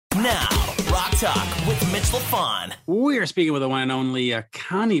Now, Rock Talk with Mitch LaFon. We are speaking with the one and only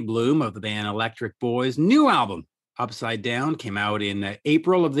Connie Bloom of the band Electric Boys. New album, Upside Down, came out in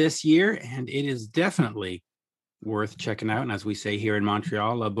April of this year, and it is definitely worth checking out. And as we say here in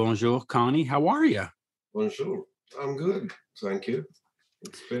Montreal, bonjour, Connie. How are you? Bonjour. I'm good, thank you.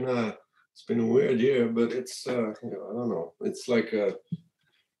 It's been a weird year, but it's I don't know. It's like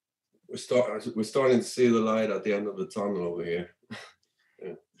we're starting to see the light at the end of the tunnel over here.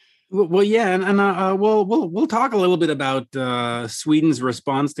 Yeah. Well, yeah, and we'll talk a little bit about Sweden's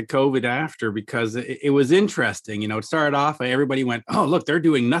response to COVID after, because it was interesting. You know, it started off, everybody went, "Oh, look, they're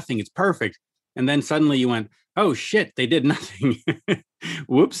doing nothing. It's perfect," and then suddenly you went, "Oh shit, they did nothing."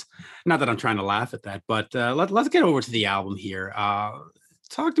 Whoops. Not that I'm trying to laugh at that, but let's get over to the album here.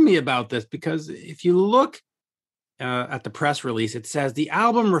 Talk to me about this, because if you look at the press release, it says the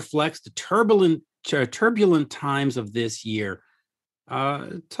album reflects the turbulent times of this year.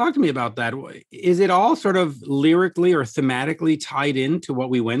 Talk to me about that. Is it all sort of lyrically or thematically tied into what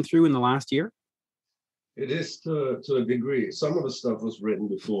we went through in the last year? It is to a degree. Some of the stuff was written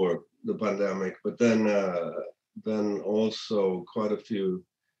before the pandemic, but then also quite a few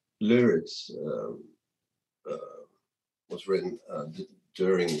lyrics was written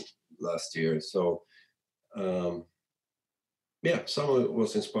during last year. So some of it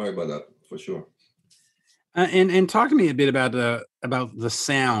was inspired by that for sure. And talk to me a bit about the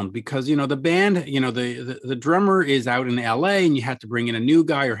sound, because the band, the drummer is out in LA, and you had to bring in a new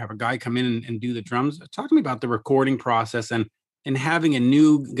guy or have a guy come in and do the drums. Talk to me about the recording process and having a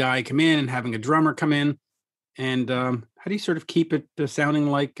new guy come in and having a drummer come in, and how do you sort of keep it sounding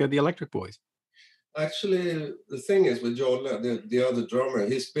like the Electric Boys? Actually, the thing is with Joel, the other drummer,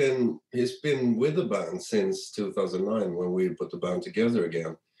 he's been with the band since 2009 when we put the band together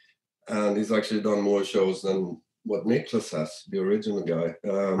again. And he's actually done more shows than what Niklas has, the original guy.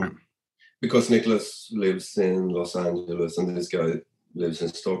 Because Niklas lives in Los Angeles and this guy lives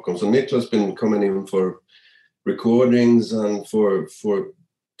in Stockholm. So Niklas been coming in for recordings and for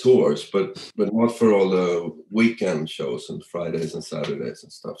tours, but not for all the weekend shows and Fridays and Saturdays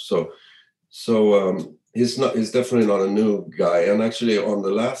and stuff. So he's definitely not a new guy. And actually on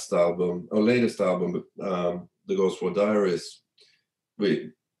the latest album, The Ghost War Diaries,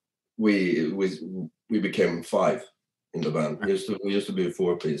 we became 5 in the band. We used to be a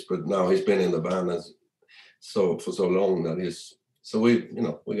 4-piece, but now he's been in the band for so long that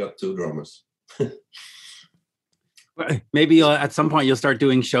we got 2 drummers. Maybe at some point you'll start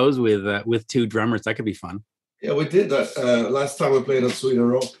doing shows with 2 drummers. That could be fun. Yeah, we did that last time we played at Sweden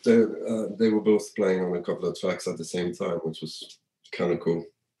Rock. They were both playing on a couple of tracks at the same time, which was kind of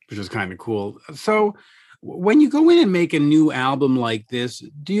cool. So when you go in and make a new album like this,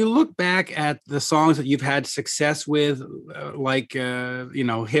 do you look back at the songs that you've had success with, like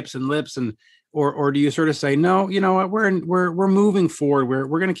Hips and Lips, or do you sort of say, no, you know what, we're moving forward,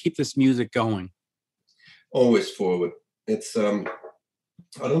 we're going to keep this music going? Always forward. It's I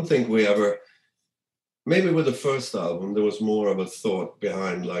don't think we ever. Maybe with the first album there was more of a thought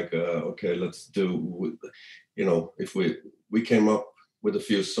behind, like okay, let's do. If we came up with a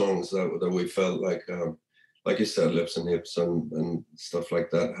few songs that we felt like you said, Lips and Hips and stuff like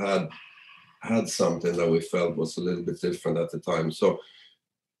that had something that we felt was a little bit different at the time. So,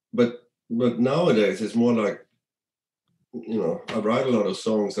 but nowadays it's more like, I write a lot of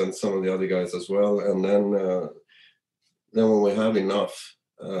songs and some of the other guys as well. And then when we have enough,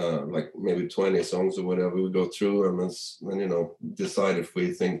 like maybe 20 songs or whatever, we go through them and decide if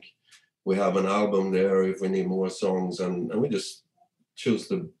we think we have an album there, if we need more songs, and we just choose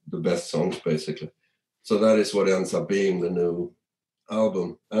the best songs basically. So that is what ends up being the new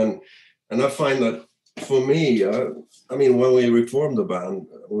album. And I find that for me, when we reformed the band,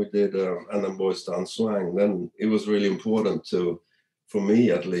 we did And Them Boys Done Swang, then it was really important for me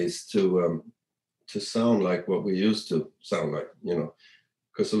at least, to sound like what we used to sound like,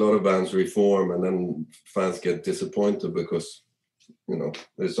 because a lot of bands reform and then fans get disappointed because,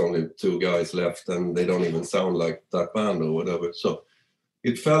 there's only 2 guys left and they don't even sound like that band or whatever. So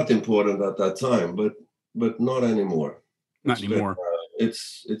it felt important at that time, but not anymore. Not anymore.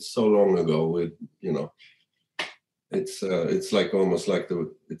 It's so long ago. It's like almost like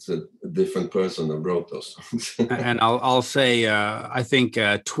it's a different person that wrote those songs. And I'll say I think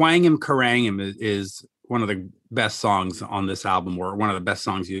Twang'em Kerrang'em is one of the best songs on this album, or one of the best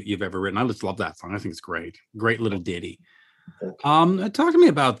songs you've ever written. I just love that song. I think it's great little ditty. Talk to me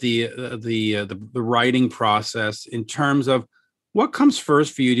about the writing process in terms of what comes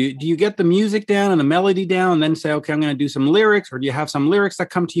first for you. Do you get the music down and the melody down and then say, okay, I'm going to do some lyrics, or do you have some lyrics that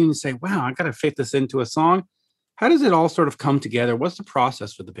come to you and you say, wow, I got to fit this into a song? How does it all sort of come together? What's the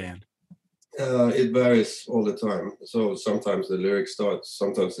process for the band? It varies all the time. So sometimes the lyrics start,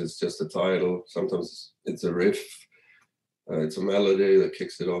 sometimes it's just a title, sometimes it's a riff, it's a melody that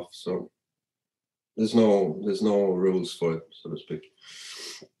kicks it off. So there's no rules for it, so to speak.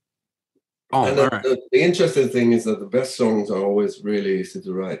 Oh, and the interesting thing is that the best songs are always really easy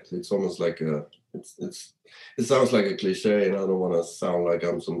to write. It's almost like it sounds like a cliche, and I don't want to sound like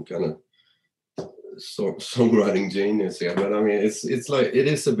I'm some kind of songwriting genius here, but I mean it's like it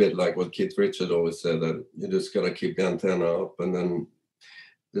is a bit like what Keith Richards always said, that you just gotta keep the antenna up, and then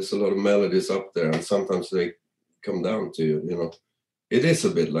there's a lot of melodies up there, and sometimes they come down to you. You know, it is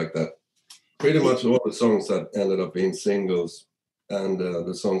a bit like that. Pretty much all the songs that ended up being singles, and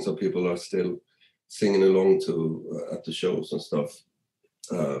the songs that people are still singing along to at the shows and stuff,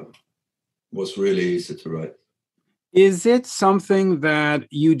 was really easy to write. Is it something that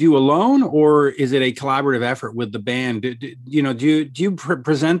you do alone, or is it a collaborative effort with the band? Do you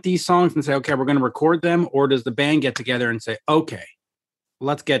present these songs and say, okay, we're going to record them, or does the band get together and say, okay,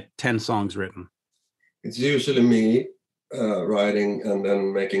 let's get 10 songs written? It's usually me writing and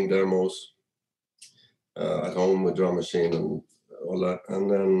then making demos at home with drum machine and all that, and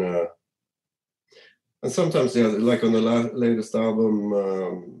then and sometimes, yeah, like on the latest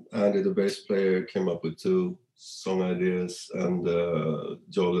album, Andy, the bass player, came up with 2 song ideas, and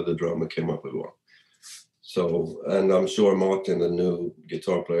Joel, the drummer, came up with 1. So, and I'm sure Martin, the new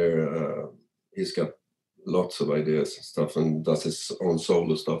guitar player, he's got lots of ideas and stuff, and does his own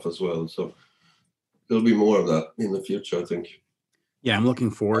solo stuff as well. So there'll be more of that in the future, I think. Yeah, I'm looking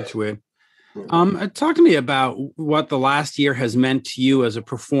forward to it. Talk to me about what the last year has meant to you as a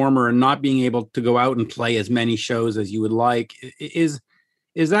performer, and not being able to go out and play as many shows as you would like. Is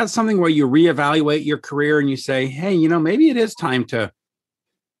that something where you reevaluate your career and you say, hey, maybe it is time to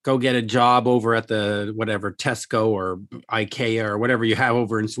go get a job over at the whatever Tesco or IKEA or whatever you have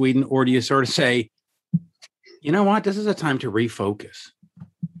over in Sweden? Or do you sort of say, you know what, this is a time to refocus?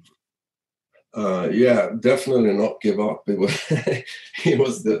 Yeah, definitely not give up. It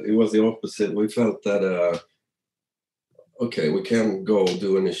was the opposite. We felt that okay, we can't go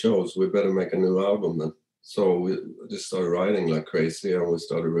do any shows. We better make a new album then. So we just started writing like crazy, and we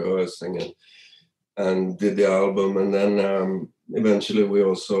started rehearsing and did the album, and then eventually we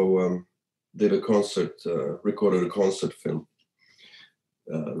also did a concert, recorded a concert film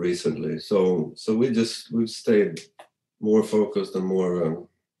recently. So we've stayed more focused and more.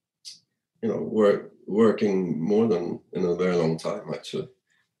 Working more than in a very long time, actually.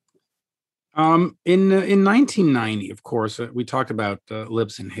 In 1990, of course, we talked about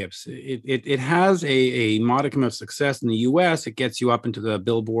Lips and Hips. It has a modicum of success in the U.S. It gets you up into the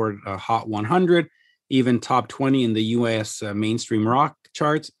Billboard Hot 100, even top 20 in the U.S. Mainstream rock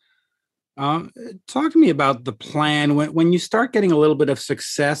charts. Talk to me about the plan when you start getting a little bit of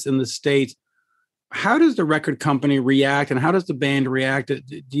success in the States. How does the record company react, and how does the band react?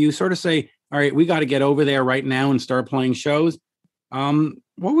 Do you sort of say, all right, we got to get over there right now and start playing shows?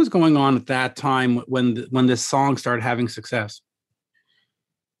 What was going on at that time when this song started having success?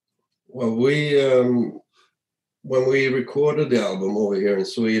 Well, when we recorded the album over here in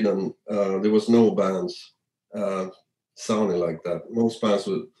Sweden, there was no bands sounding like that. Most bands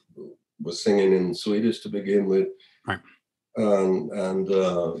were singing in Swedish to begin with. Right. And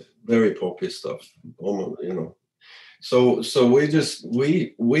very poppy stuff, almost, So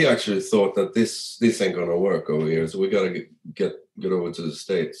we actually thought that this ain't gonna work over here, so we gotta get over to the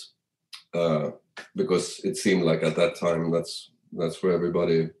States, because it seemed like at that time that's where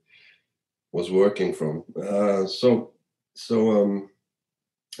everybody was working from.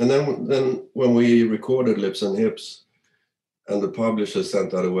 And then when we recorded Lips and Hips, and the publisher sent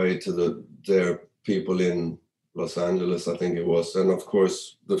that away to their people in Los Angeles, I think it was, and of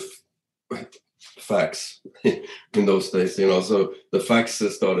course the fax in those days, so the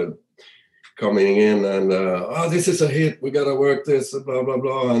faxes started coming in, and this is a hit, we gotta work this, blah blah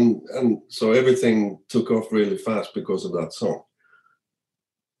blah, and so everything took off really fast because of that song.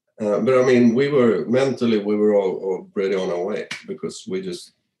 But I mean, we were already on our way, because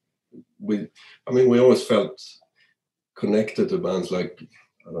we always felt connected to bands like,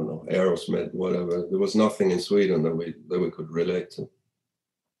 I don't know, Aerosmith, whatever. There was nothing in Sweden that we could relate to.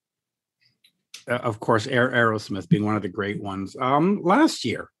 Of course, Aerosmith being one of the great ones. Last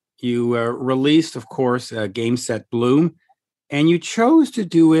year, you released, of course, Game Set Bloom, and you chose to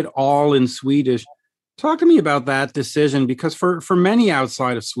do it all in Swedish. Talk to me about that decision, because for many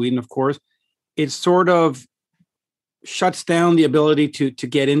outside of Sweden, of course, it sort of shuts down the ability to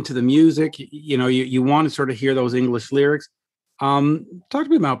get into the music. You want to sort of hear those English lyrics. Talk to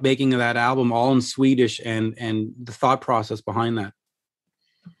me about making that album all in Swedish and the thought process behind that.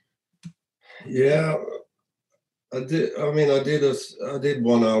 Yeah, I did. I mean, I did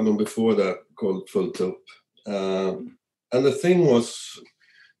one album before that called Fullt Upp, and the thing was,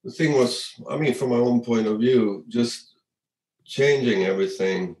 I mean, from my own point of view, just changing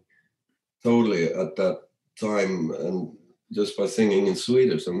everything totally at that time, and just by singing in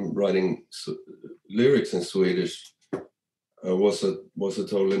Swedish and writing lyrics in Swedish was a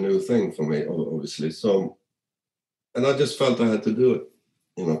totally new thing for me, obviously. So, and I just felt I had to do it,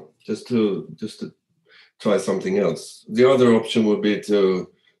 you know, just to try something else. The other option would be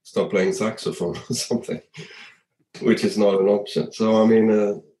to stop playing saxophone or something, which is not an option. So I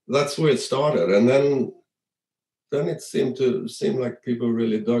mean, that's where it started, and then it seemed like people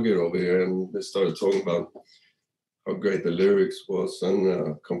really dug it over here, and they started talking about how great the lyrics was,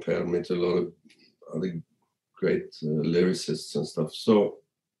 and compared me to a lot of other great lyricists and stuff. So,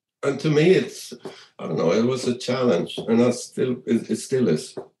 and to me, it's, I don't know, it was a challenge, and it still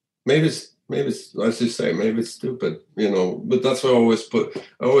is. Maybe it's, as you say, maybe it's stupid, you know, but that's why I always put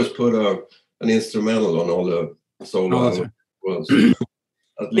an instrumental on all the solo albums.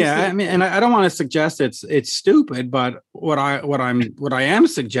 Yeah, I mean, and I don't want to suggest it's stupid, but what I am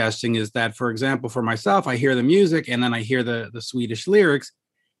suggesting is that, for example, for myself, I hear the music and then I hear the Swedish lyrics,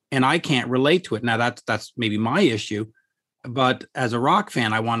 and I can't relate to it. Now that's maybe my issue, but as a rock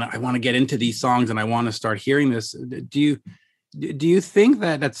fan, I want to get into these songs and I want to start hearing this. Do you think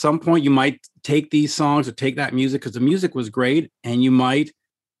that at some point you might take these songs or take that music, because the music was great, and you might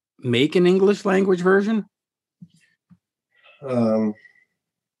make an English language version?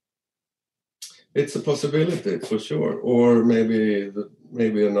 It's a possibility for sure, or maybe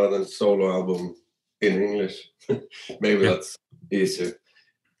another solo album in English. Maybe that's easier.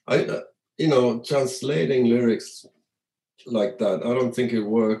 You know, translating lyrics like that, I don't think it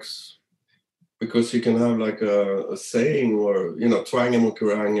works, because you can have like a saying, or, you know, twangem and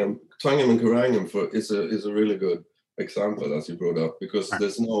karangem is a really good example, as you brought up, because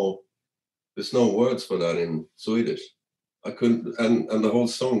there's no words for that in Swedish. I couldn't, and the whole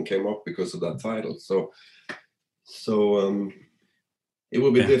song came up because of that title. So it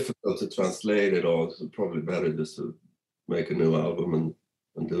would be difficult to translate it all. So probably better just to make a new album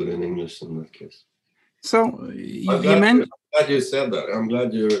and do it in English in that case. So I'm glad you said that. I'm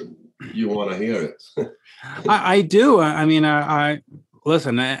glad you want to hear it. I do. I mean, I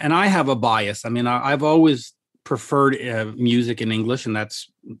listen, and I have a bias. I mean, I've always preferred music in English, and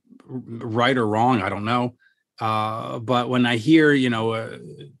that's right or wrong, I don't know. But when I hear, you know,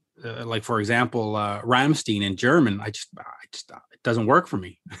 like, for example, Rammstein in German, I just it doesn't work for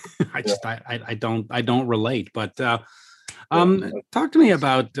me. I don't relate. But talk to me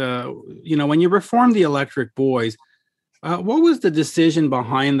about, you know, when you reformed the Electric Boys, what was the decision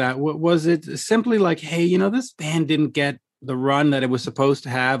behind that? Was it simply like, hey, you know, this band didn't get the run that it was supposed to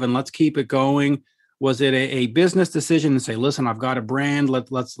have, and let's keep it going? Was it a business decision to say, listen, I've got a brand,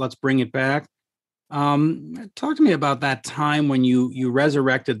 let's bring it back? Talk to me about that time when you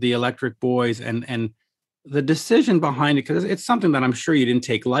resurrected the Electric Boys and the decision behind it, because it's something that I'm sure you didn't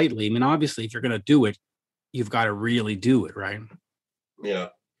take lightly. I mean, obviously, if you're going to do it, you've got to really do it, right? Yeah,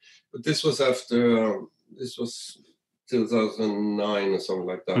 but this was after this was 2009 or something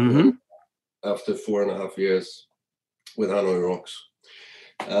like that. Mm-hmm. After 4.5 years with Hanoi Rocks,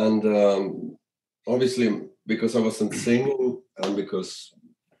 and obviously because I wasn't singing, and because,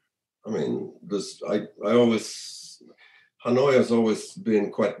 I mean, Hanoi has always been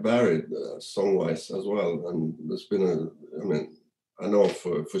quite varied song-wise as well, and there's been I know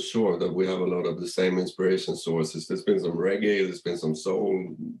for sure that we have a lot of the same inspiration sources. There's been some reggae, there's been some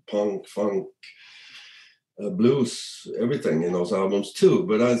soul, punk, funk, blues, everything in those albums too.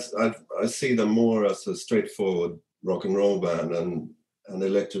 But I see them more as a straightforward rock and roll band, and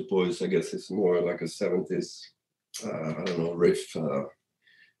Electric Boys, I guess, is more like a 70s, I don't know, riff.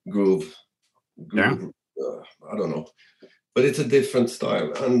 Groove. Yeah. I don't know, but it's a different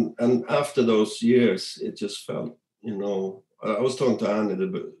style. And after those years, it just felt, you know, I was talking to Andy,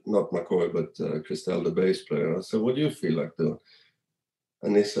 not McCoy, but Christelle, the bass player. I said, "What do you feel like doing?"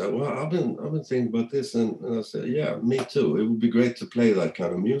 And he said, "Well, I've been thinking about this," and I said, "Yeah, me too. It would be great to play that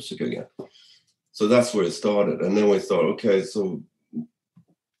kind of music again." So that's where it started. And then we thought, okay, so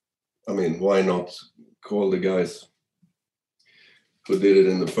I mean, why not call the guys who did it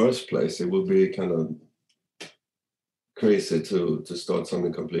in the first place? It would be kind of crazy to start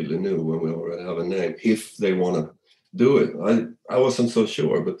something completely new when we already have a name, if they want to do it. I wasn't so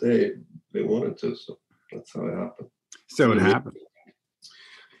sure, but they wanted to, so that's how it happened. So it happened.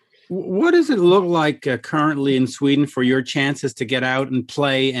 What does it look like currently in Sweden for your chances to get out and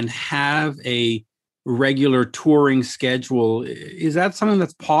play and have a regular touring schedule? Is that something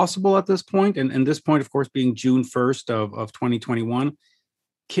that's possible at this point? And this point, of course, being June 1st of 2021.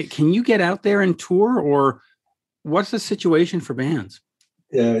 Can you get out there and tour, or what's the situation for bands?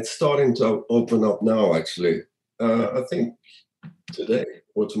 Yeah, it's starting to open up now, actually. I think today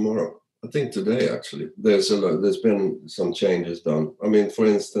or tomorrow. I think today, actually. There's been some changes done. I mean, for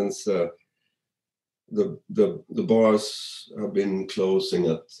instance, the bars have been closing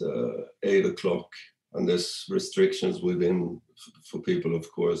at 8 o'clock, and there's restrictions within for people,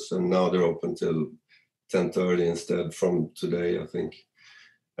 of course. And now they're open till 10:30 instead from today, I think.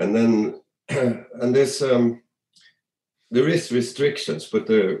 And then and there is restrictions, but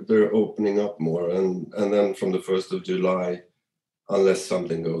they're opening up more. And then from the 1st of July, unless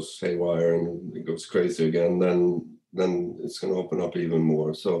something goes haywire and it goes crazy again, then it's going to open up even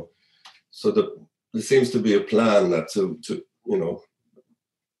more. So there seems to be a plan that to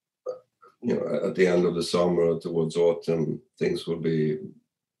at the end of the summer or towards autumn, things will be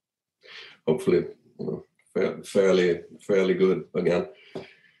hopefully fairly good again.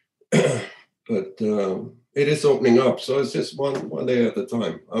 But it is opening up, so it's just one day at a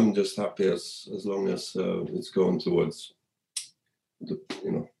time. I'm just happy as long as it's going towards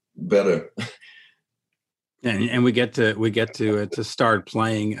better. And we get to start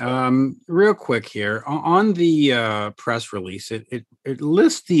playing. Real quick here on the press release, it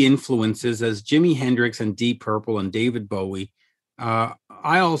lists the influences as Jimi Hendrix and Deep Purple and David Bowie.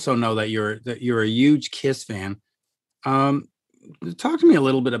 I also know that you're a huge Kiss fan. Talk to me a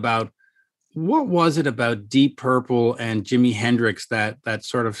little bit about what was it about Deep Purple and Jimi Hendrix that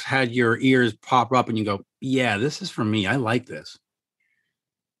sort of had your ears pop up and you go, yeah, this is for me. I like this.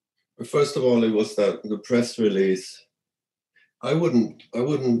 First of all, it was that the press release. I wouldn't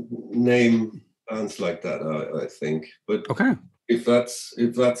name bands like that. I think, but okay, if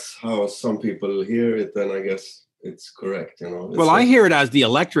that's how some people hear it, then I guess it's correct. Well, I hear it as the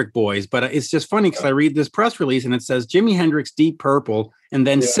Electric Boys, but it's just funny because I read this press release and it says Jimi Hendrix, Deep Purple, and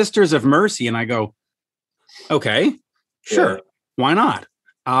then Sisters of Mercy, and I go, okay, sure, why not?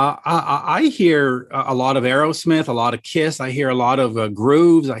 I hear a lot of Aerosmith, a lot of Kiss. I hear a lot of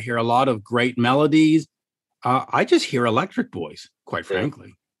grooves. I hear a lot of great melodies. I just hear Electric Boys, quite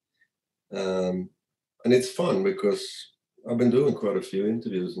frankly. And it's fun because I've been doing quite a few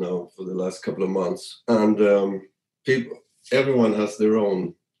interviews now for the last couple of months, and everyone has their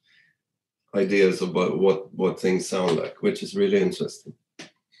own ideas about what things sound like, which is really interesting.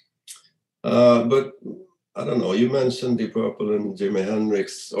 But I don't know, you mentioned Deep Purple and Jimi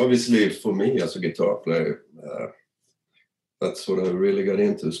Hendrix. Obviously, for me as a guitar player, that's what I really got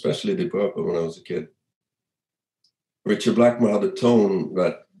into, especially Deep Purple when I was a kid. Richard Blackmore had a tone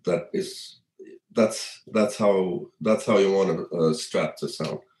that's how you want a Strat to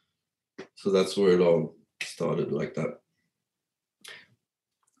sound. So that's where it all started, like that.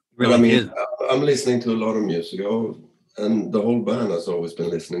 Really, but I mean, I'm listening to a lot of music, and the whole band has always been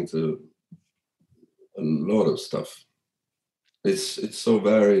listening to a lot of stuff. It's so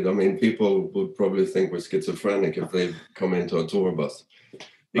varied. I mean, people would probably think we're schizophrenic if they come into a tour bus.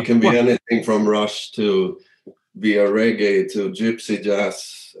 It can be anything from Rush to via reggae to gypsy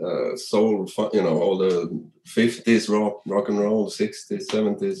jazz, soul, all the 50s rock and roll, 60s,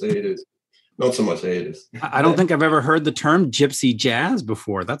 70s, 80s. Not so much 80s. I don't think I've ever heard the term gypsy jazz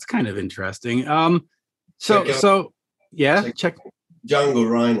before. That's kind of interesting. Check Django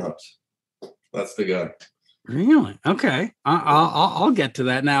Reinhardt. That's the guy. Really? Okay. I'll get to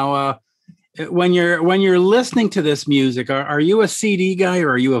that now. When you're listening to this music, are you a CD guy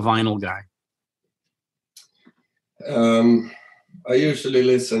or are you a vinyl guy? I usually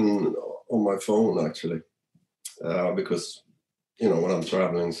listen on my phone, actually, because when I'm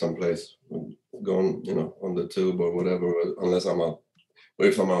traveling someplace, going on the tube or whatever, unless I'm out, or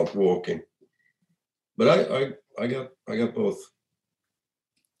if I'm out walking. But I got both.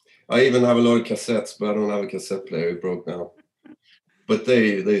 I even have a lot of cassettes, but I don't have a cassette player. It broke now. But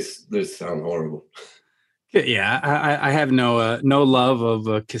they sound horrible. Yeah, I have no love of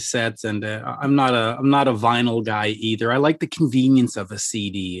cassettes, and I'm not a vinyl guy either. I like the convenience of a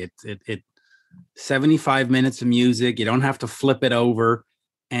CD. It 75 minutes of music. You don't have to flip it over,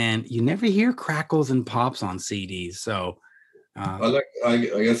 and you never hear crackles and pops on CDs. So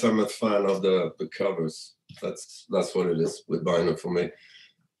I guess I'm a fan of the covers. That's what it is with vinyl for me.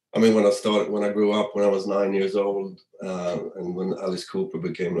 I mean, when I grew up, when I was 9 years old, and when Alice Cooper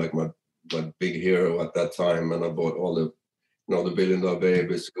became like my big hero at that time, and I bought all the, the $1 Billion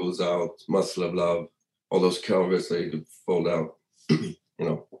Babies, Goes Out, Muscle of Love, all those covers that you could fold out. you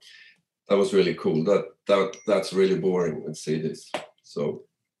know, that was really cool. That's really boring with CDs. So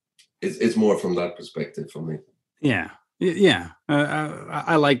it's more from that perspective for me. Yeah.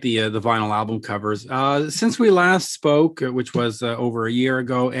 I like the vinyl album covers. Since we last spoke, which was over a year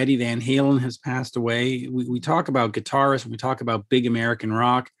ago, Eddie Van Halen has passed away. We talk about guitarists, we talk about big American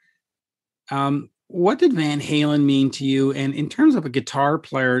rock. What did Van Halen mean to you? And in terms of a guitar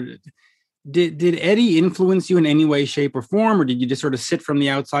player, did Eddie influence you in any way, shape, or form, or did you just sort of sit from the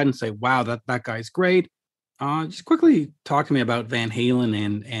outside and say, "Wow, that guy's great"? Just quickly talk to me about Van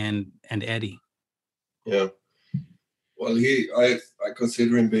Halen and Eddie. Yeah. Well, I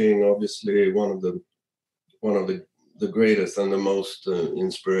consider him being obviously one of the greatest and the most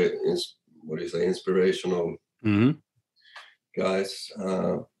inspirational guys.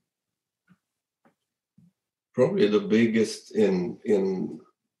 Probably the biggest in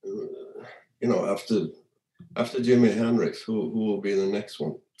after Jimi Hendrix, who will be the next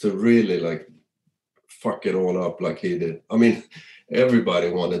one to really like fuck it all up like he did. I mean, everybody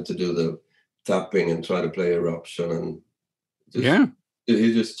wanted to do the tapping and try to play Eruption, and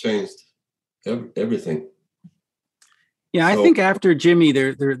he just changed everything. Yeah, I think after Jimmy,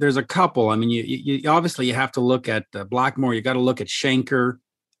 there's a couple. I mean, you obviously you have to look at Blackmore. You got to look at Schenker.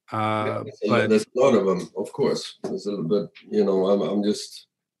 But there's a lot of them, of course. There's a little bit, I'm just.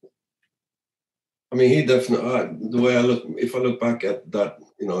 I mean, he definitely. The way if I look back at that,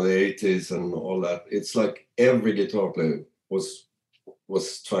 the 80s and all that, it's like every guitar player was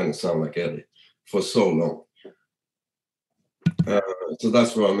trying to sound like Eddie for so long. So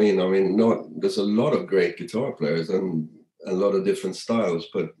that's what I mean. I mean, there's a lot of great guitar players and a lot of different styles,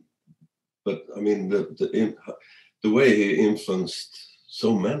 but I mean, the way he influenced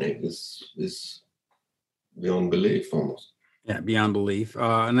so many is beyond belief almost. Yeah, beyond belief.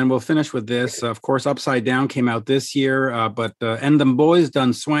 And then we'll finish with this. Of course, Upside Down came out this year, but And Them Boys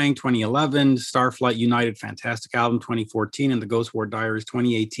Done Swang 2011, Starflight United, fantastic album 2014, and The Ghost War Diaries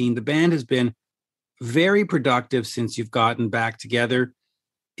 2018. The band has been very productive since you've gotten back together.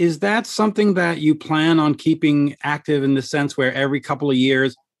 Is that something that you plan on keeping active in the sense where every couple of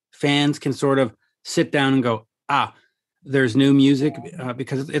years fans can sort of sit down and go, there's new music?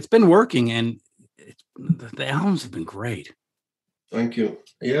 Because it's been working and the albums have been great. Thank you.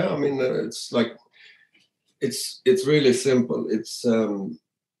 Yeah, I mean, it's like, it's really simple. It's,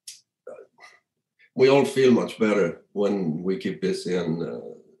 we all feel much better when we keep busy and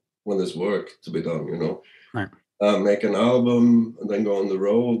when there's work to be done, Right. Make an album and then go on the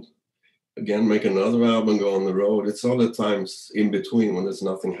road. Again, make another album, go on the road. It's all the times in between when there's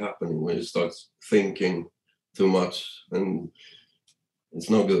nothing happening, when you start thinking too much, and it's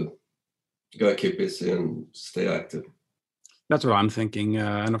no good. You gotta keep busy and stay active. That's what I'm thinking.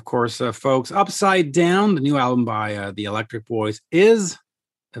 And of course, folks, Upside Down, the new album by the Electric Boys, is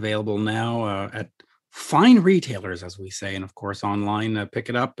available now at fine retailers, as we say, and of course online. Pick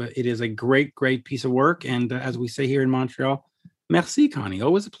it up. It is a great, great piece of work. And as we say here in Montreal, merci, Connie.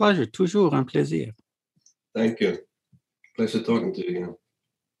 Always a pleasure. Toujours un plaisir. Thank you. Pleasure talking to you.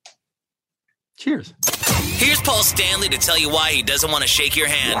 Cheers. Here's Paul Stanley to tell you why he doesn't want to shake your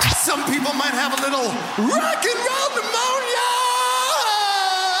hand. Some people might have a little rock and roll pneumonia.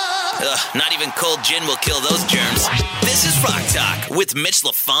 Not even cold gin will kill those germs. This is Rock Talk with Mitch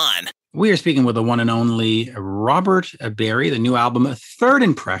LaFon. We are speaking with the one and only Robert Barry. The new album, Third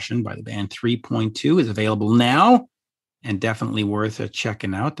Impression, by the band 3.2, is available now and definitely worth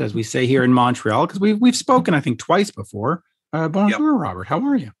checking out, as we say here in Montreal, because we've spoken, I think, twice before. Bonjour, yep. Robert. How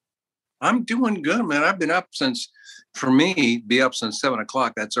are you? I'm doing good, man. I've been up for me, be up since 7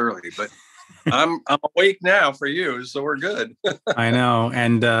 o'clock. That's early, but I'm awake now for you, so we're good. I know.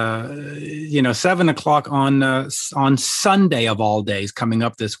 And, 7 o'clock on Sunday of all days coming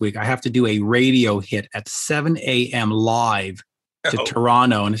up this week, I have to do a radio hit at 7 a.m. live to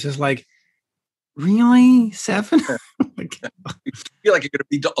Toronto. And it's just like, really? 7? You feel like you're going to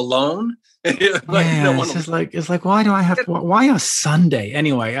be alone? It's like, why do I have to, why a Sunday?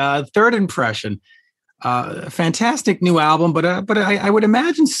 Anyway, Third Impression. Fantastic new album, but I would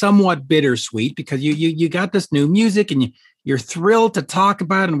imagine somewhat bittersweet because you got this new music and you're thrilled to talk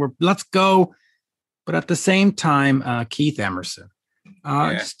about it, and let's go. But at the same time, Keith Emerson.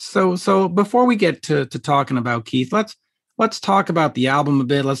 So before we get to talking about Keith, let's talk about the album a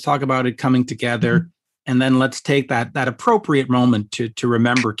bit. Let's talk about it coming together, and then let's take that appropriate moment to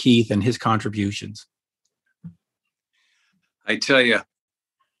remember Keith and his contributions. I tell you,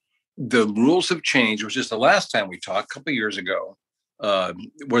 the rules have changed. It was just the last time we talked, a couple of years ago,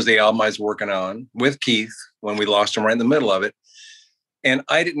 was the album I was working on with Keith when we lost him right in the middle of it. And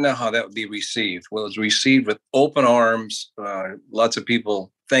I didn't know how that would be received. Well, it was received with open arms. Lots of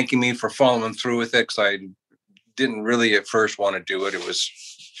people thanking me for following through with it, because I didn't really at first want to do it. It was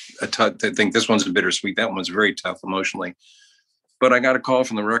I think this one's bittersweet. That one's very tough emotionally. But I got a call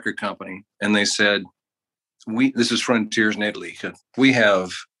from the record company, and they said, this is Frontiers in Italy. We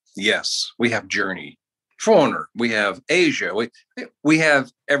have Journey, Foreigner, we have Asia. We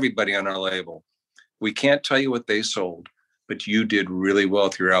have everybody on our label. We can't tell you what they sold, but you did really well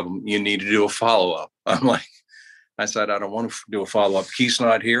with your album. You need to do a follow-up. I said, I don't want to do a follow-up. Keith's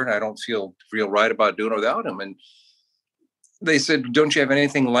not here, and I don't feel real right about doing it without him. And they said, don't you have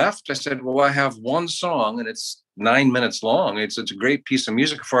anything left? I said, well, I have one song, and it's 9 minutes long. It's a great piece of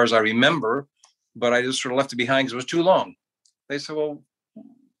music as far as I remember, but I just sort of left it behind because it was too long. They said, well,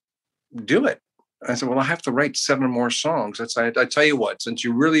 do it. I said, well, I have to write 7 more songs. I tell you what, since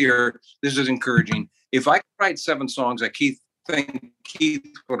you really this is encouraging. If I could write 7 songs that Keith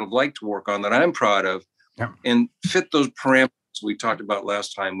would have liked to work on, that I'm proud of, and fit those parameters we talked about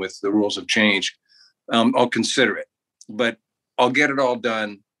last time with the rules of change, I'll consider it. But I'll get it all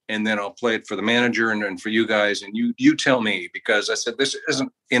done, and then I'll play it for the manager and for you guys, and you tell me, because I said, this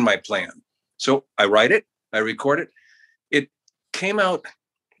isn't in my plan. So I write it, I record it. It came out,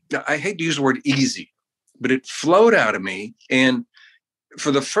 I hate to use the word easy, but it flowed out of me. And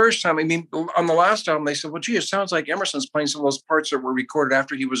for the first time, I mean, on the last album, they said, well, gee, it sounds like Emerson's playing some of those parts that were recorded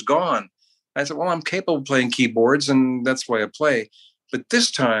after he was gone. I said, well, I'm capable of playing keyboards, and that's why I play. But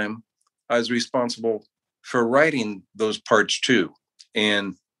this time, I was responsible for writing those parts too,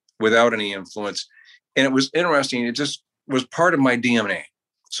 and without any influence. And it was interesting. It just was part of my DNA.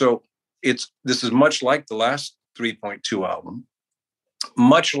 So this is much like the last 3.2 album,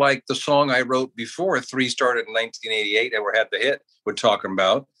 much like the song I wrote before 3 started in 1988 and had the hit we're talking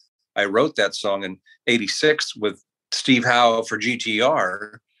about. I wrote that song in 86 with Steve Howe for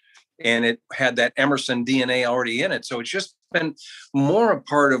GTR, and it had that Emerson DNA already in it. So it's just been more a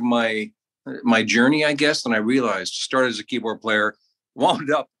part of my journey, I guess, than I realized. Started as a keyboard player,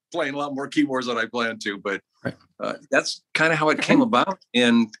 wound up playing a lot more keyboards than I planned to, but that's kind of how it came about.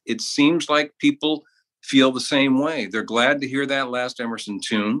 And it seems like people feel the same way. They're glad to hear that last Emerson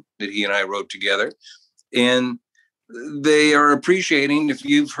tune that he and I wrote together. And they are appreciating, if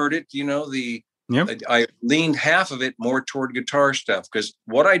you've heard it, I leaned half of it more toward guitar stuff, because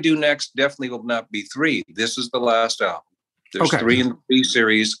what I do next definitely will not be 3. This is the last album. There's 3 in the 3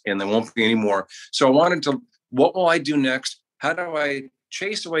 series, and there won't be any more. So I wanted to, what will I do next? How do I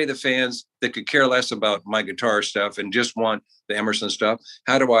chase away the fans that could care less about my guitar stuff and just want the Emerson stuff?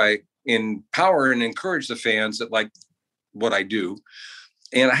 How do I empower and encourage the fans that like what I do?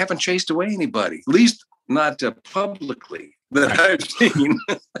 And I haven't chased away anybody, at least not publicly, that I've seen.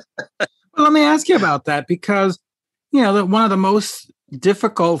 Well, let me ask you about that, because, one of the most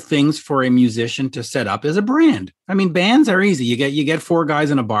difficult things for a musician to set up is a brand. I mean, bands are easy. You get 4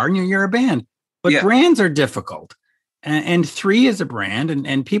 guys in a bar and you're a band, but brands are difficult. And 3 is a brand,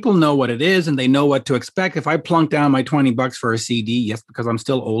 and people know what it is, and they know what to expect. If I plunk down my $20 for a CD, yes, because I'm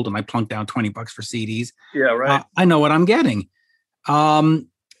still old and I plunk down $20 for CDs. Yeah, right. I know what I'm getting.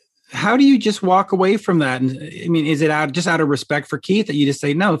 How do you just walk away from that? And I mean, is it out of respect for Keith that you just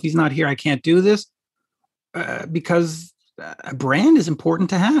say, no, if he's not here, I can't do this? Because a brand is important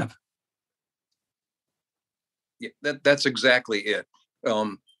to have. Yeah, that's exactly it.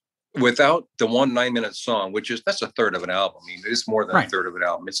 Without the 1 9-minute song, that's a third of an album. I mean, it's more than a third of an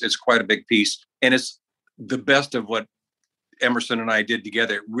album. It's quite a big piece, and it's the best of what Emerson and I did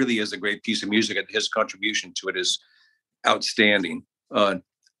together. It really is a great piece of music, and his contribution to it is outstanding.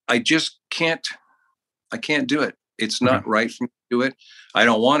 I just can't do it. It's not right for me to do it. I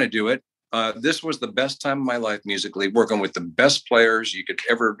don't want to do it. This was the best time of my life musically, working with the best players you could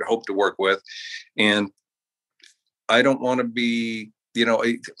ever hope to work with. And I don't want to be,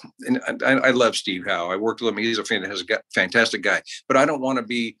 I love Steve Howe. I worked with him. He's a fantastic guy, but I don't want to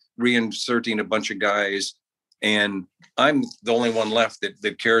be reinserting a bunch of guys, and I'm the only one left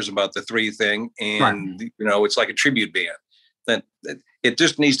that cares about the 3 thing. And, it's like a tribute band. That it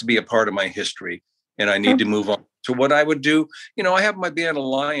just needs to be a part of my history, and I need to move on to what I would do. I have my band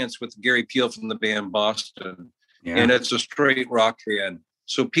Alliance with Gary Peel from the band Boston, and it's a straight rock band.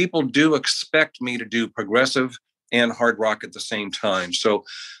 So people do expect me to do progressive and hard rock at the same time. So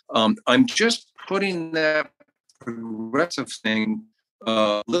I'm just putting that progressive thing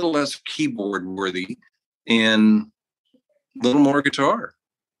a little less keyboard worthy and a little more guitar.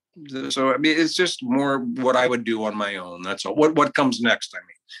 So, I mean, it's just more what I would do on my own. That's all. What comes next? I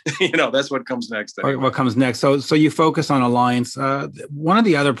mean, That's what comes next. Or what comes next? So you focus on Alliance. One of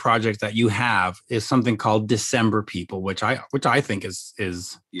the other projects that you have is something called December People, which I think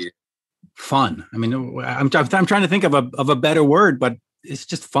is fun. I mean, I'm trying to think of a better word, but it's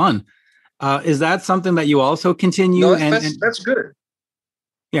just fun. Is that something that you also continue? No, that's good.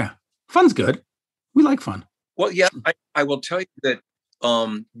 Yeah, fun's good. We like fun. Well, yeah, I will tell you that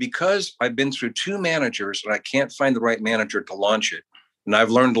because I've been through 2 managers and I can't find the right manager to launch it. And I've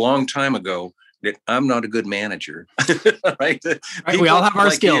learned a long time ago that I'm not a good manager. Right? We all have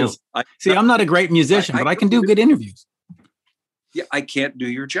our skills. I'm not a great musician, but I can do good interviews. Yeah, I can't do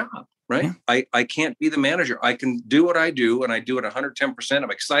your job. Right. Yeah. I can't be the manager. I can do what I do, and I do it 110%.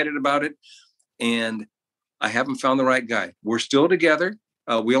 I'm excited about it. And I haven't found the right guy. We're still together.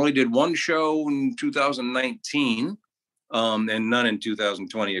 We only did 1 show in 2019 and none in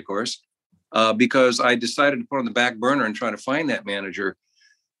 2020, of course, because I decided to put on the back burner and try to find that manager.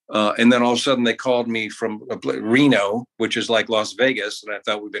 And then all of a sudden they called me from Reno, which is like Las Vegas. And I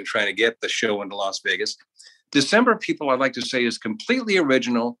thought we've been trying to get the show into Las Vegas. December People, I'd like to say, is completely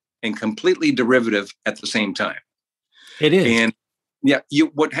original and completely derivative at the same time. It is. And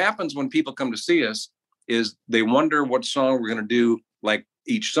what happens when people come to see us is they wonder what song we're going to do, like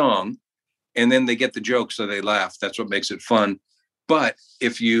each song, and then they get the joke, so they laugh. That's what makes it fun. But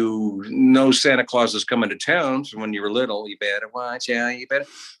if you know Santa Claus is coming to town, so when you were little, you better watch out,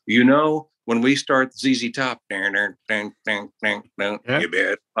 when we start ZZ Top, you better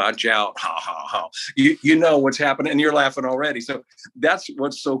watch out, ha, ha, ha. You know what's happening, and you're laughing already. So that's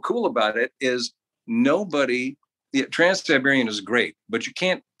what's so cool about it is Trans-Siberian is great, but you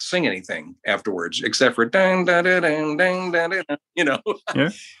can't sing anything afterwards except for dang, da, da, dang, dang, da, da, da, Yeah.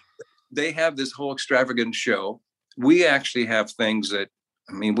 They have this whole extravagant show. We actually have things that,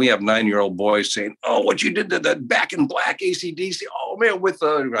 we have 9-year-old boys saying, "Oh, what you did to the Back in Black AC/DC? Oh man, with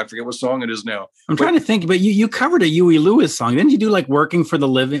I forget what song it is now." I'm trying to think, but you covered a Huey Lewis song, didn't you? Do like working for a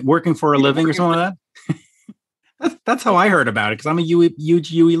living or something like that? That's how I heard about it, because I'm a huge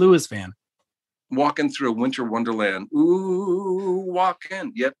Huey Lewis fan. Walking through a winter wonderland. Ooh,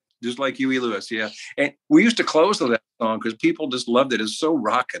 walking. Yep, just like Huey Lewis. Yeah, and we used to close with that song because people just loved it. It's so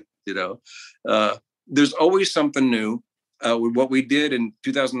rocking. There's always something new. What we did in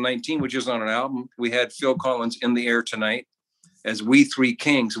 2019, which is on an album, we had Phil Collins in the air tonight as We Three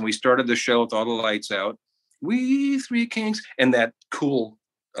Kings. And we started the show with all the lights out. We Three Kings. And that cool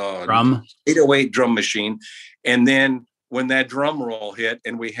drum 808 drum machine. And then when that drum roll hit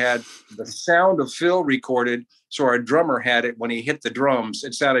and we had the sound of Phil recorded, so our drummer had it when he hit the drums,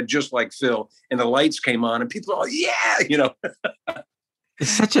 it sounded just like Phil. And the lights came on and people are, It's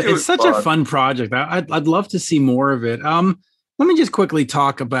such a fun project. I'd love to see more of it. Let me just quickly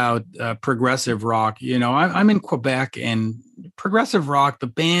talk about progressive rock. I'm in Quebec, and progressive rock, the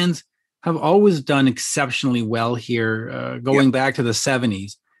bands have always done exceptionally well here, going back to the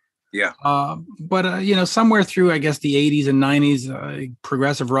 70s. Yeah. But somewhere through, I guess, the 80s and 90s,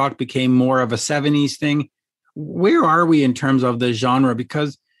 progressive rock became more of a 70s thing. Where are we in terms of the genre?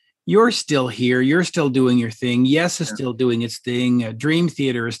 Because you're still here. You're still doing your thing. Yes is still doing its thing. Dream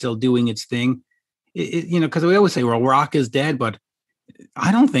Theater is still doing its thing. Because we always say, well, rock is dead, but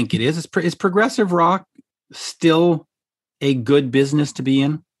I don't think it is. Is progressive rock still a good business to be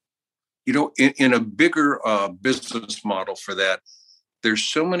in? In a bigger business model for that, there's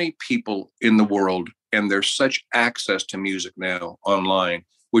so many people in the world, and there's such access to music now online,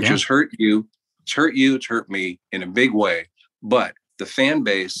 which has hurt you. It's hurt you. It's hurt me in a big way. But the fan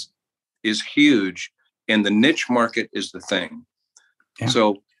base is huge, and the niche market is the thing. Yeah.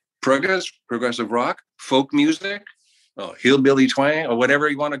 So progressive rock, folk music, hillbilly twang, or whatever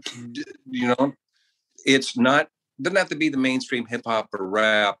you want to, doesn't have to be the mainstream hip hop or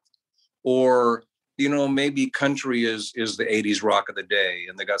rap, or, maybe country is the 80s rock of the day,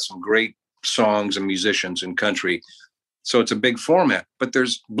 and they got some great songs and musicians in country. So it's a big format, but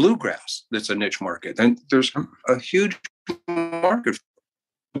there's bluegrass that's a niche market, and there's a huge market.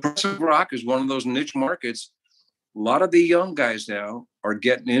 Progressive rock is one of those niche markets. A lot of the young guys now are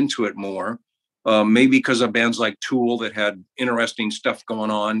getting into it more, maybe because of bands like Tool that had interesting stuff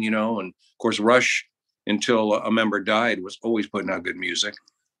going on, and of course Rush, until a member died, was always putting out good music.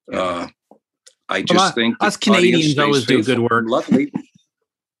 I just think us Canadians always do good work. Luckily,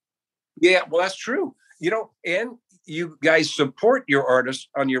 yeah, well, that's true. And you guys support your artists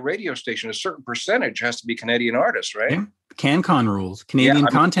on your radio station. A certain percentage has to be Canadian artists, right? Yeah. CanCon rules, Canadian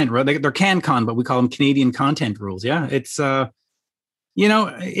content. They're CanCon, but we call them Canadian content rules. Yeah, it's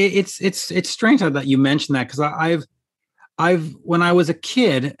it's strange that you mentioned that, because I've when I was a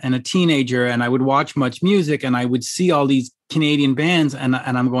kid and a teenager, and I would watch Much Music, and I would see all these Canadian bands, and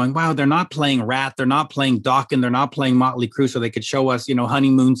I'm going, wow, they're not playing Rat, they're not playing Dokken, they're not playing Motley Crue, so they could show us,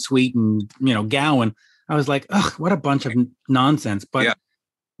 Honeymoon Suite and Gowan. I was like, ugh, what a bunch of nonsense. But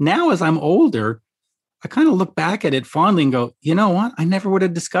now, as I'm older, I kind of look back at it fondly and go, you know what? I never would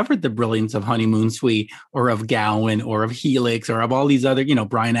have discovered the brilliance of Honeymoon Suite or of Gowan or of Helix or of all these other,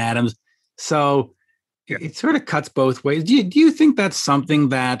 Bryan Adams. So it sort of cuts both ways. Do you think that's something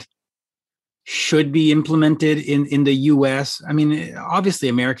that should be implemented in the US? I mean, obviously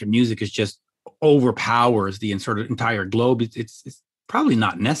American music is just overpowers the sort of entire globe. It's probably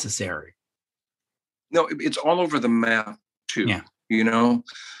not necessary. No, it's all over the map too. Yeah.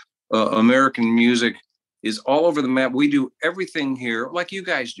 American music is all over the map. We do everything here like you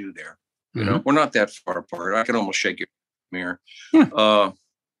guys do there. We're not that far apart. I can almost shake your mirror. Yeah.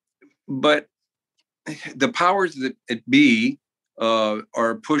 But the powers that it be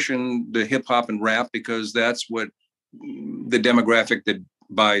are pushing the hip hop and rap because that's what the demographic that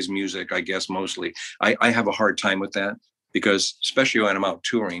buys music, I guess, mostly. I have a hard time with that because especially when I'm out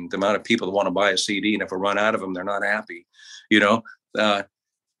touring, the amount of people that want to buy a CD, and if I run out of them, they're not happy.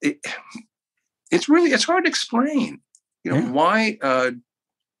 It's hard to explain, why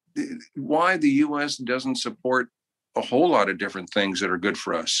the U.S. doesn't support a whole lot of different things that are good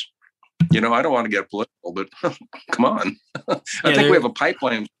for us. I don't want to get political, but come on. I think we have a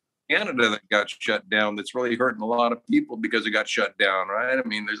pipeline in Canada that got shut down that's really hurting a lot of people because it got shut down, right? I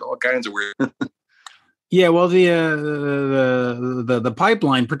mean, there's all kinds of weird. Yeah, well, the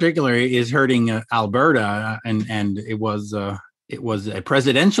pipeline particularly is hurting Alberta, and it was a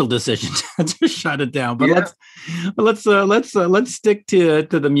presidential decision to shut it down. But let's stick to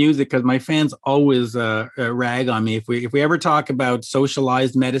the music because my fans always rag on me if we ever talk about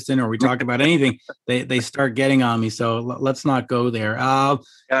socialized medicine or we talk about anything, they start getting on me. So let's not go there.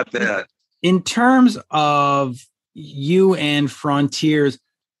 Got that. In terms of you and Frontiers,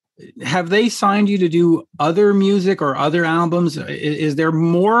 have they signed you to do other music or other albums? Is there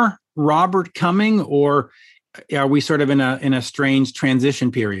more Robert coming, or are we sort of in a strange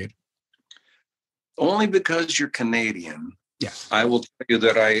transition period? Only because you're Canadian. Yes. I will tell you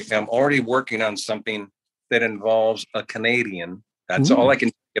that I am already working on something that involves a Canadian. That's all I can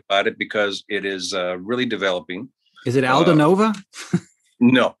say about it because it is really developing. Is it Aldo Nova?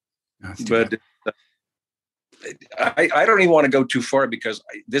 No, but I don't even want to go too far because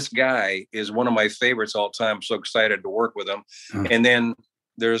this guy is one of my favorites all time. I'm so excited to work with him. And then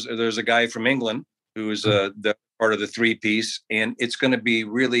there's a guy from England who is the part of the three-piece, and it's going to be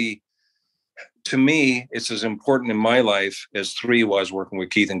really, to me, it's as important in my life as Three was working with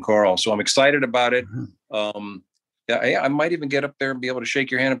Keith and Carl. So I'm excited about it. I might even get up there and be able to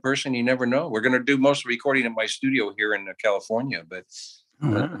shake your hand in person. You never know. We're going to do most of the recording in my studio here in California, but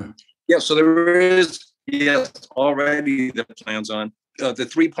so there is already the plans on. The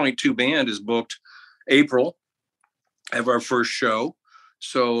 3.2 band is booked April, have our first show.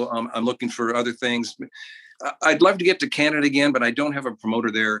 So I'm looking for other things. I'd love to get to Canada again, but I don't have a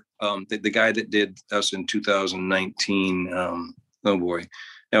promoter there. The guy that did us in 2019, oh boy,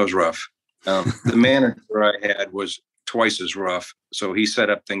 that was rough. The manager I had was twice as rough. So he set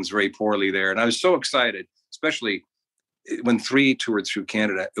up things very poorly there. And I was so excited, especially when Three toured through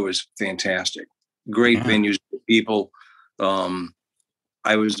Canada. It was fantastic. Great venues, people.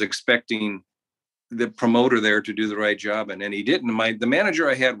 I was expecting the promoter there to do the right job, and then he didn't. The manager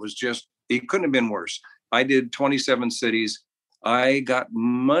I had was he couldn't have been worse. I did 27 cities. I got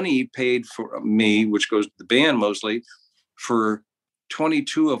money paid for me, which goes to the band mostly, for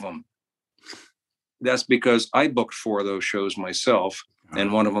 22 of them. That's because I booked 4 of those shows myself,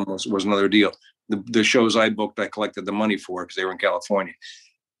 and one of them was another deal. The shows I booked, I collected the money for because they were in California.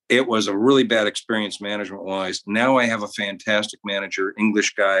 It was a really bad experience management-wise. Now I have a fantastic manager,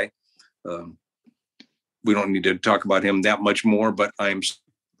 English guy. We don't need to talk about him that much more, but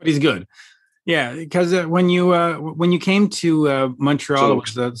he's good. Yeah, because when you came to Montreal, it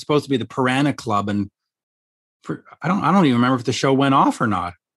was supposed to be the Piranha Club, and I don't even remember if the show went off or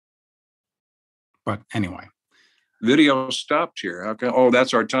not. But anyway, video stopped here. Okay. Oh,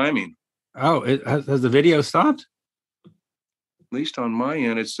 that's our timing. Oh, has the video stopped? At least on my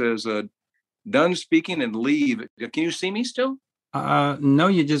end, it says done speaking and leave. Can you see me still?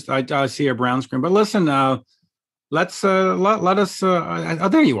 No, I see a brown screen. But listen, let's let us.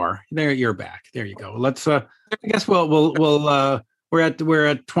 There you are. There you're back. There you go. Let's. I guess we'll we're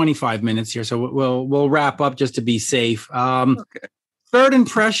at 25 minutes here, so we'll wrap up just to be safe. Okay. Third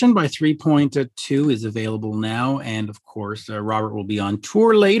Impression by 3.2 is available now, and of course, Robert will be on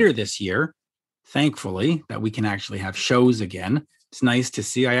tour later this year. Thankfully, that we can actually have shows again. It's nice to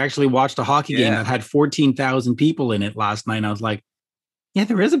see. I actually watched a hockey game that had 14,000 people in it last night. And I was like, yeah,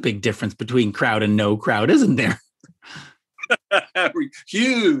 there is a big difference between crowd and no crowd, isn't there?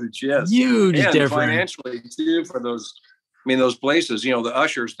 Huge, yes. Huge and difference. Financially, too, for those. I mean, those places, the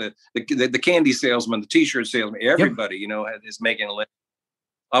ushers, the candy salesman, the T-shirt salesman, everybody, is making a living.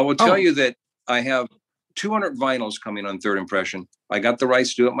 I will tell you that I have 200 vinyls coming on Third Impression. I got the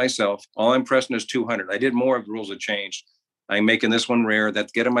rights to do it myself. All I'm pressing is 200. I did more if the rules had changed. I'm making this one rare.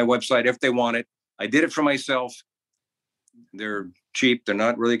 That's get on my website if they want it. I did it for myself. They're cheap. They're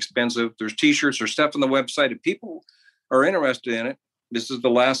not really expensive. There's T-shirts or stuff on the website. If people are interested in it, this is the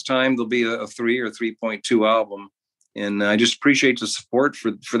last time there'll be a 3 or 3.2 album. And I just appreciate the support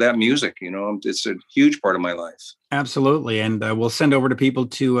for that music. It's a huge part of my life. Absolutely. And we'll send over to people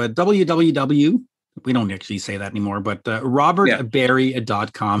to www. We don't actually say that anymore, but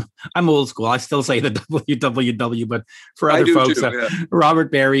robertberry.com. I'm old school. I still say the www, but for other folks,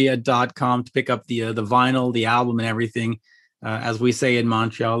 robertberry.com to pick up the vinyl, the album, and everything. As we say in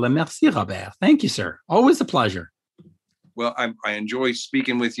Montreal, merci, Robert. Thank you, sir. Always a pleasure. Well, I enjoy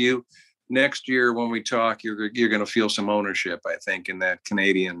speaking with you. Next year, when we talk, you're going to feel some ownership, I think, in that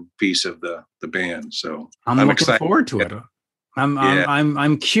Canadian piece of the band. So I'm looking excited. Forward to it.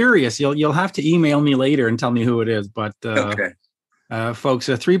 I'm curious. You'll have to email me later and tell me who it is. But okay, folks,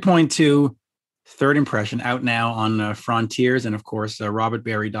 3.2 Third Impression out now on Frontiers, and of course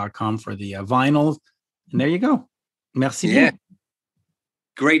robertberry.com for the vinyl. And there you go. Merci. Yeah.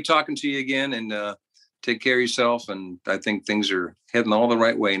 Great talking to you again, and take care of yourself. And I think things are heading all the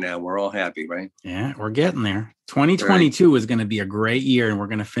right way now. We're all happy, right? Yeah, we're getting there. 2022 is going to be a great year, and we're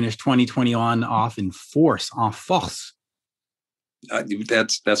going to finish 2021 off in force.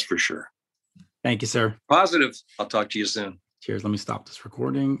 That's for sure. Thank you, sir. Positive. I'll talk to you soon. Cheers. Let me stop this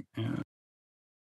recording.